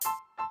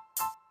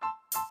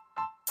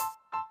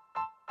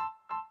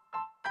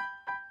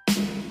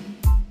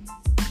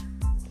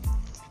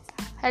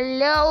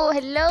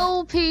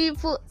Hello,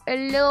 people.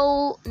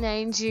 Hello,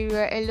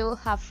 Nigeria. Hello,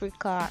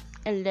 Africa.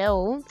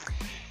 Hello.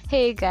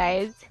 Hey,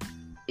 guys.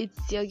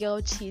 It's your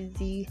girl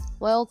Cheesy.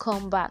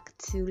 Welcome back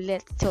to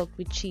Let's Talk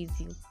with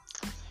Cheesy.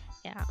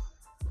 Yeah.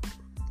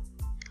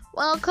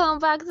 Welcome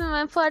back to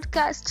my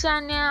podcast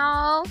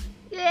channel.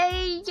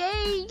 Yay!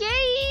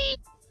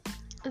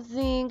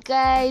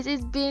 Guys,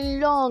 it's been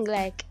long,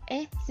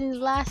 since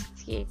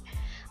last year.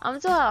 I'm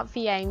so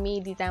happy I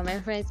made it and my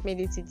friends made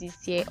it to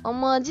this year.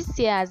 This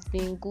year has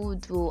been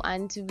good though,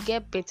 and to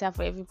get better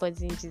for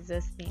everybody in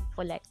Jesus' name.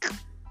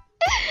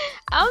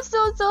 I'm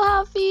so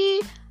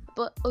happy.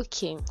 But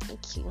okay.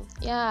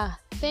 Yeah,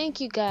 thank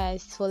you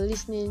guys for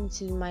listening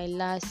to my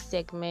last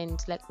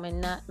segment,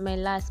 my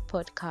last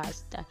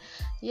podcast.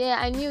 Yeah,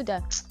 I knew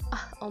that.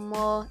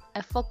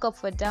 I fuck up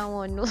for that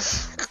one. No.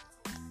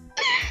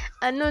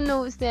 I don't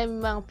know who sent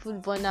me and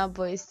put Burna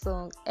Boy's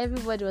song.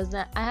 Everybody was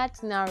not. I had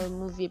to now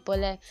remove it,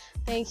 but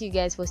thank you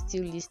guys for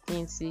still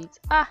listening to it.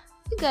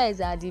 You guys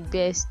are the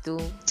best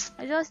though.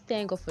 I just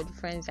thank God for the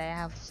friends I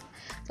have.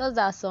 Just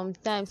that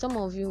sometimes some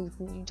of you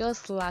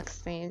just lack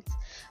sense,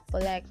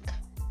 but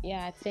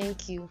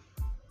thank you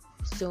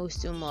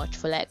so much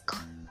for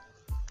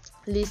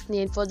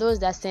listening. For those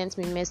that sent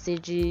me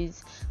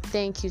messages,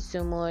 thank you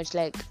so much.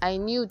 I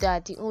knew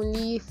that the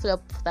only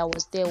flop that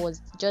was there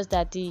was just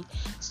that the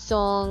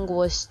song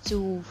was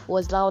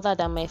louder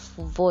than my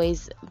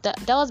voice.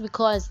 That was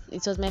because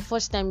it was my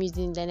first time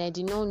using it and I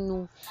did not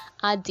know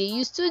how they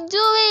used to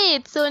do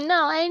it. So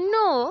now I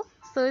know,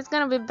 so it's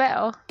gonna be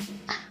better.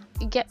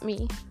 You get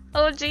me?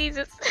 Oh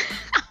Jesus.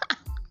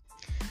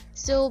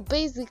 So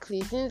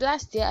basically, since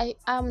last year,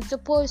 I'm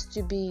supposed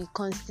to be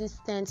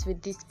consistent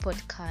with this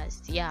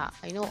podcast. Yeah,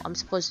 I know I'm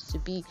supposed to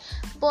be,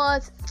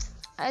 but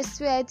I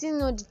swear I didn't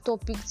know the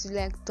topic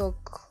to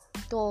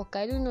talk.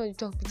 I don't know the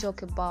topic to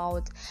talk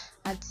about.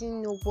 I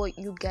didn't know what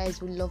you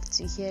guys would love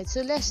to hear. So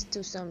let's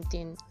do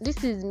something.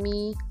 This is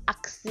me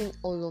asking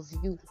all of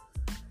you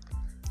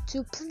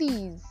to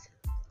please,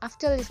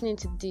 after listening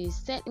to this,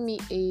 send me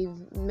a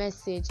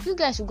message. You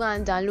guys should go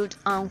and download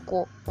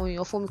Anchor on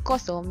your phone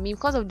because of me,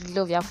 because of the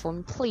love you have for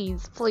me.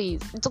 Please,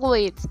 do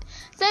it.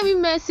 Send me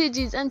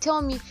messages and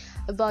tell me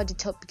about the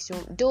topics.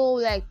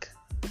 Though,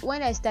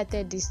 when I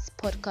started this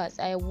podcast,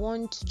 I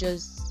want to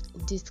just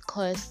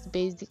discuss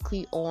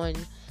basically on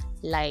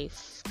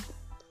life.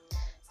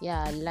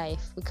 Yeah,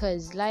 life,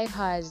 because life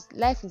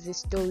is a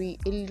story,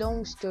 a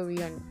long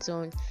story on its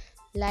own.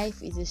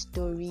 Life is a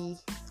story.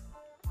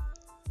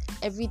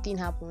 Everything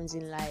happens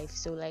in life,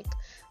 so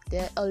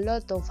there are a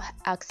lot of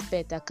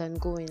aspects that can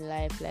go in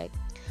life.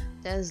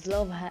 There's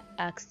love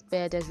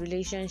aspect, there's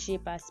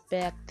relationship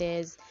aspect,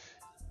 there's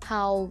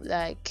how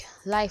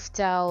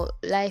lifestyle,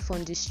 life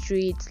on the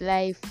street,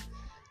 life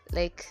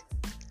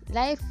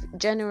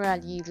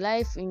generally,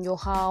 life in your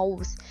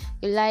house,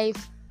 your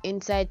life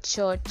inside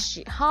church,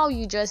 how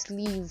you just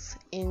live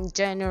in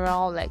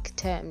general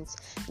terms,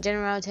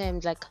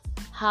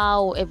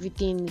 how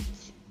everything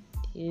is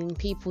in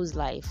people's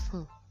life.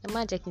 Am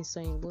I checking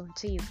something?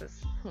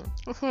 Jesus.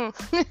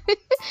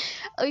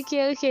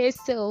 Okay.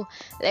 So,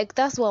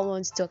 that's what I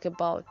want to talk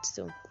about.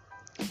 So,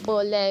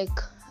 but I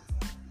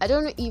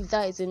don't know if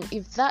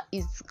that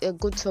is a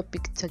good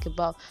topic to talk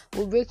about.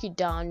 We'll break it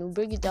down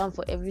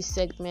for every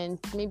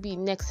segment. Maybe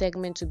next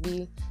segment will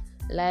be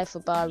life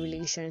about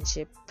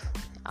relationship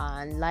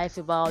and life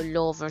about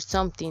love or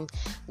something.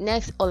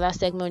 Next other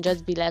segment will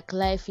just be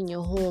life in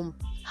your home,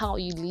 how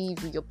you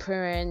live with your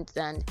parents,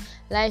 and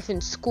life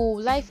in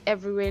school, life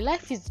everywhere.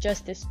 Life is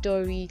just a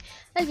story.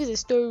 Life is a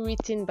story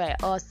written by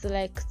us.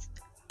 So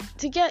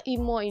to get it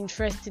more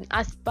interesting,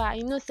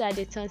 aspire, say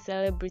they turn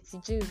celebrity.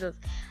 Jesus,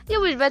 you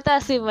would better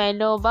say my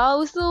number. I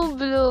was so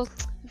blue.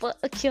 But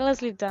okay,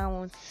 let's leave that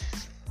one.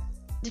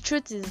 The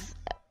truth is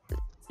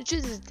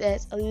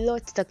there's a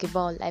lot to talk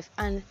about life,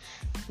 and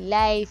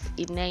life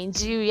in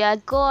Nigeria.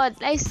 God,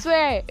 I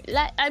swear,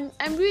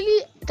 I'm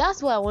really,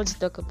 that's what I want to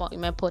talk about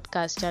in my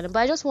podcast channel. But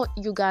I just want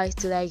you guys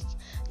to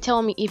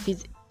tell me if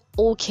it's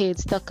okay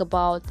to talk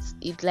about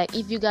it,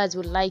 if you guys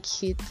would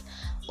like it,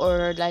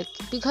 or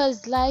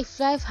because life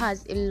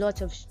has a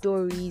lot of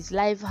stories.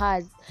 Life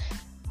has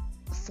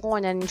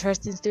fun and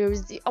interesting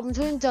stories. I'm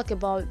going to talk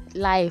about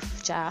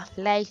life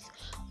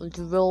on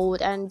the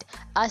road, and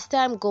as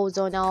time goes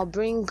on, I'll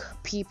bring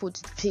people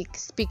to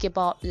speak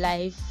about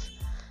life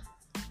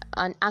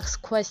and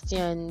ask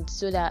questions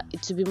so that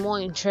it will be more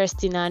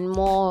interesting and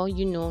more,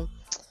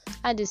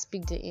 I just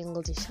speak the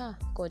English.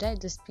 God, I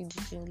just speak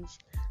the English.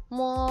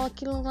 More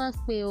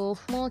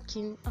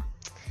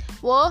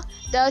well,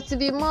 there to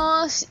be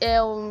more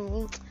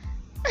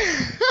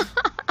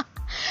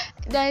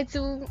that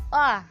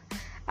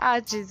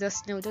to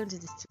Jesus, no, don't do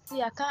this.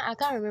 See, I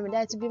can't remember.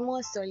 That to be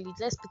more solid.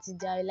 Let's put it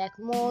there,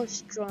 more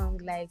strong,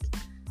 it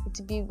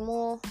to be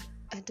more,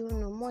 I don't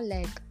know, more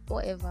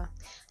whatever.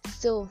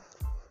 So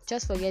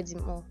just forget the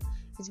more.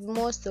 It to be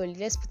more solid.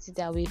 Let's put it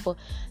that way.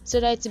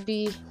 So that it to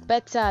be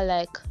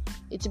better,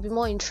 it to be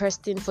more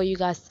interesting for you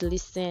guys to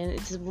listen.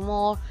 It to be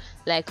more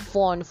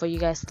fun for you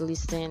guys to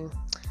listen.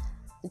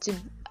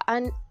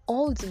 and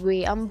all the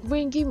way. I'm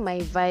bringing my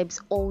vibes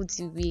all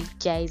the way,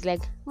 guys.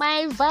 Like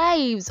my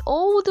vibes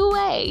all the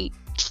way.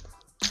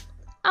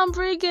 I'm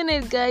bringing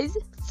it, guys.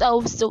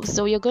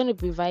 So you're gonna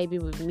be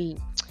vibing with me.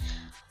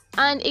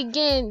 And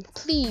again,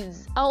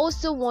 please, I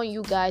also want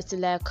you guys to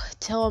like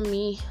tell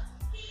me.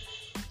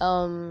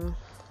 I'm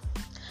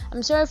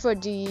sorry for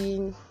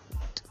the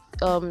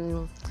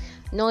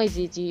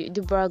noisy,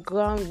 the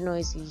background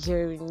noise you're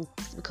hearing,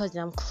 because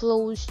I'm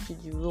close to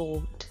the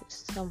road,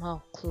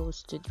 somehow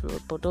close to the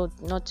road, but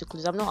not too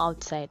close. I'm not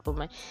outside,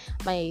 but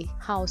my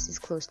house is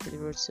close to the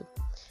road. So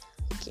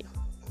okay,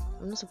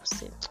 I'm not supposed to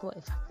say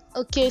whatever.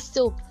 Okay,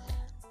 so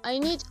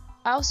I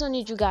also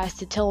need you guys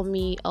to tell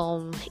me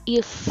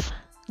if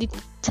the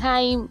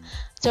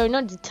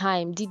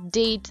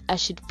date I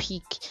should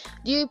pick.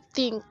 Do you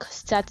think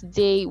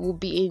Saturday will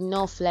be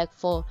enough, like,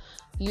 for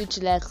you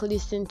to like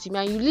listen to me,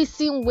 and you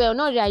listen well,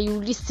 not that you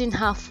listen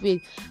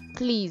halfway?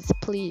 Please,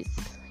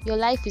 your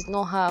life is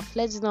not half.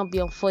 Let's not be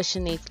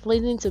unfortunate.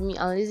 Listen to me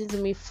and listen to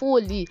me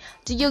fully.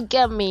 Do you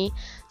get me?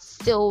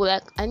 So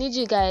like, I need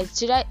you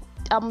guys.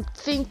 I'm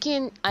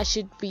thinking I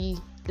should be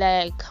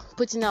like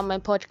putting out my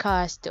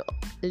podcast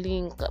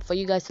link for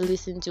you guys to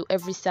listen to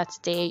every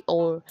Saturday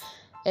or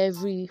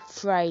every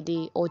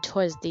Friday or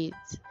Thursdays.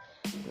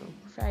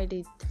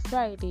 Friday.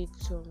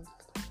 So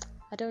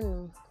I don't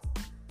know.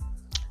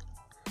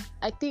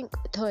 I think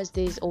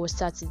Thursdays or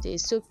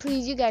Saturdays. So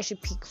please, you guys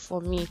should pick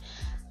for me.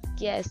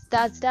 Yes,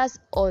 that's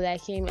all I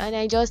came. And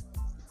I just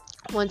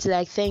want to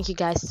like thank you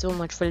guys so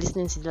much for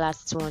listening to the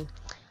last one.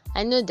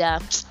 I know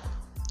that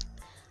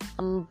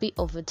I'm a bit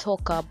of a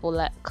talker, but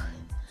like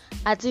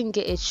I didn't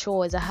get a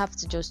choice. I have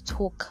to just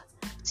talk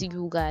to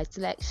you guys.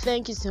 Like,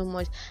 thank you so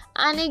much.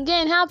 And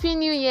again, Happy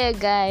New Year,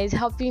 guys.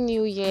 Happy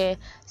New Year.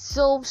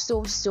 So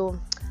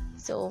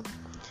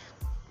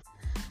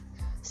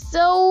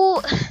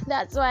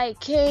that's why I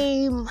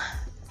came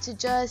to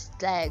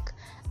just like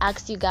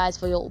ask you guys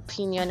for your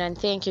opinion, and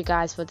thank you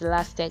guys for the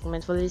last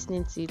segment, for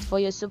listening to it, for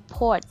your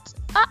support.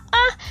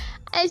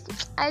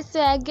 I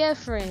say I get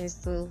friends,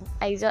 so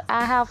I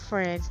have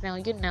friends now.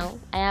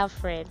 I have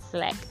friends.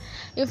 Like,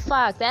 in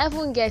fact, I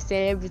haven't get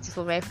celebrity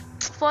for my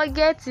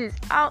forget it.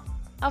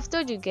 I've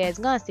told you guys,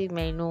 I'm gonna save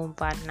my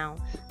number now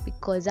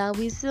because I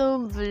will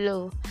soon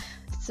blow.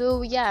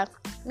 So yeah,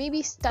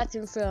 maybe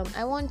starting from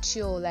I want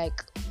your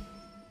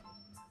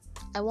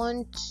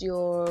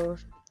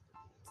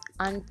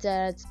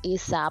answers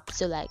ASAP,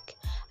 so like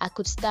I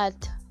could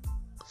start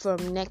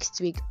from next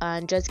week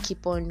and just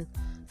keep on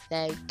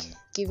like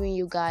giving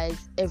you guys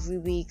every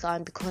week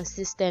and be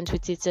consistent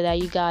with it, so that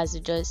you guys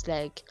will just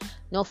like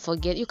not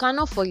forget. You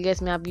cannot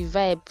forget me. I'll be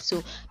vibe,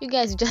 so you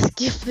guys just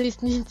keep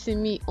listening to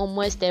me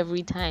almost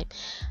every time.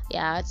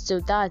 Yeah,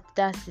 so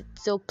that's it.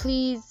 So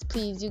please,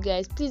 you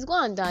guys, please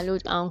go and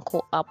download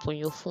Anchor app on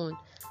your phone,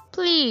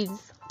 please,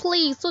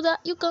 so that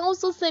you can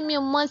also send me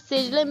a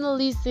message. Let me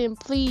listen,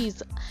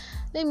 please.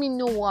 Let me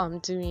know what I'm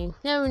doing.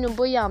 Let me know,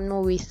 but yeah, I'm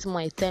not wasting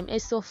my time.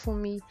 It's all for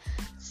me.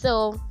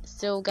 So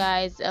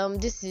guys,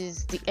 this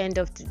is the end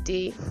of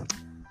today.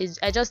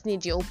 I just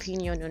need your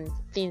opinion on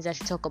things I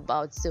should talk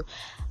about. So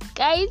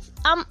guys,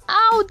 I'm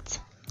out.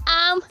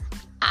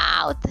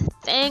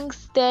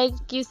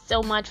 Thank you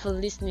so much for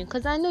listening,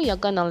 because I know you're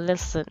gonna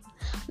listen.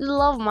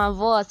 Love my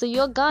voice, so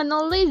you're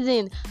gonna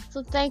listen.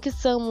 So thank you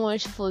so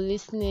much for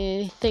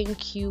listening.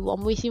 Thank you.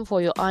 I'm waiting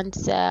for your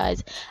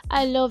answers.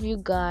 I love you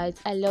guys.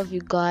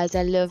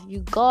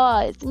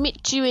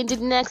 Meet you in the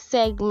next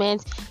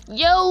segment.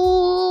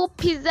 Yo,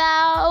 peace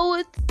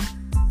out.